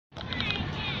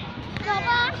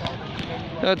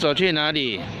要走去哪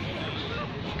里？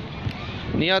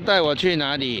你要带我去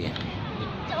哪里？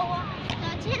走啊，手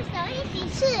牵手一起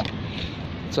吃。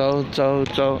走走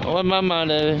走，我妈妈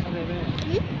呢？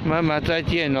妈妈再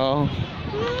见喽。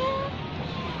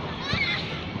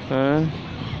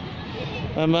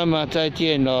妈妈再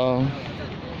见喽。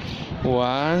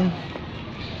哇，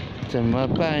怎么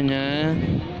办呢？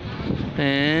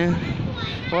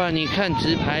哇，你看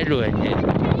直排轮耶，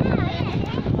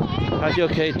它就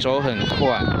可以走很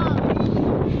快。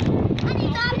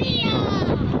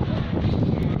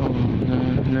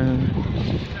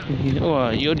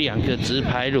哇，有2个直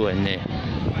排轮呢，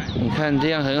你看这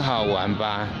样很好玩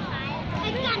吧？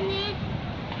很赶呢。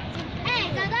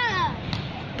找到了。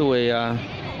对呀，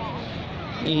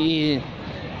以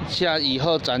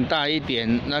后长大一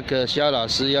点，那个肖老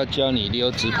师要教你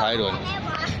溜直排轮。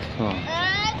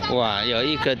哇，有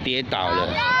1个跌倒了，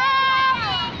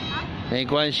没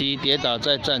关系，跌倒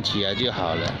再站起来就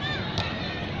好了。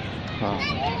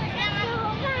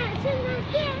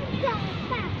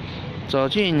走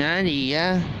去哪里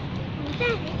呀？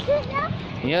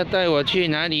你要带我去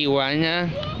哪里玩呢？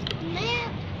没有，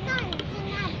带你去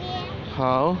那边。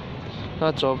好，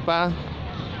那走吧，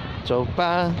走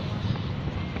吧。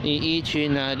依依去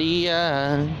哪里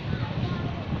呀？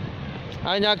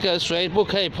那个水不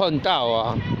可以碰到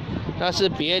哦，那是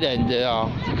别人的哦。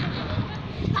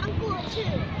翻过去。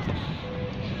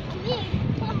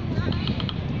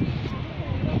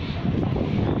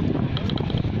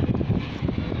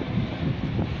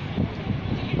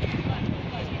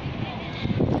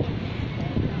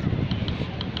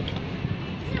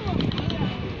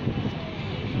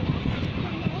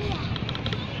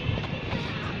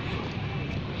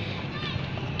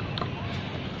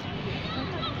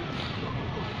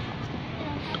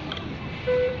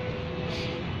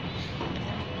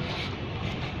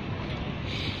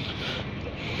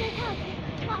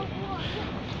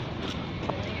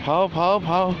跑跑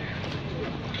跑，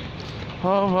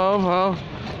跑跑跑，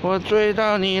我追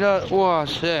到你了！哇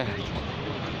塞！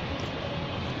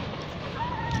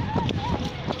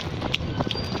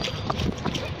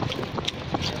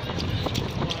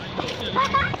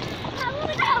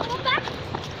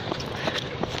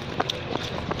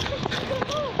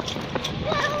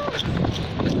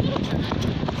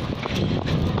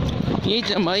你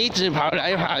怎么一直跑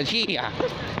来跑去呀？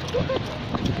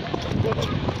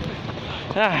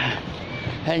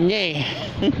很累。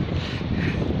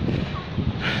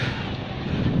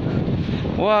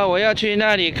哇，我要去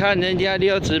那里看人家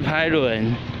溜直排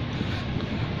轮。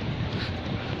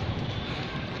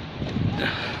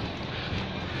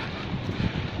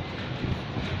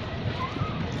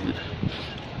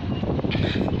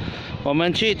我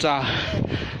们去找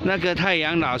那个太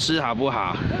阳老师好不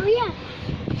好？不要，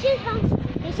你先从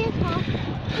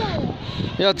这里。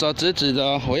要走直直的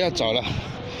哦，我要走了。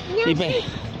预备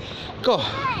 ，Go，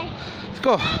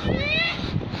 Go，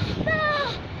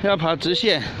 要跑直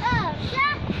线。2、3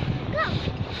 ，Go！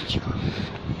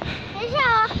 等一下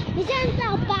哦，你现在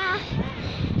到8，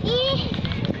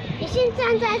你先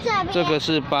站在这边。这个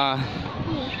是8，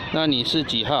那你是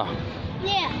几号？6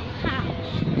号。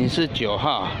你是9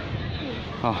号。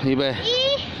好，预备。1、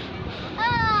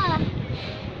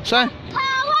2、3，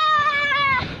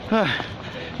跑啊！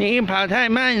你跑太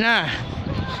慢了。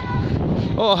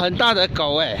哦，很大的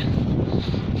狗哎！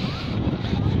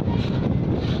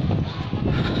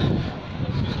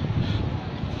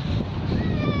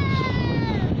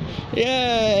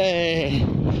耶！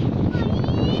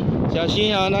小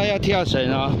心哦，那要跳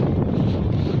绳哦。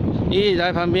咦，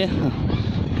来旁边。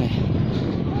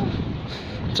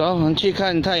走，我们去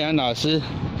看太阳老师。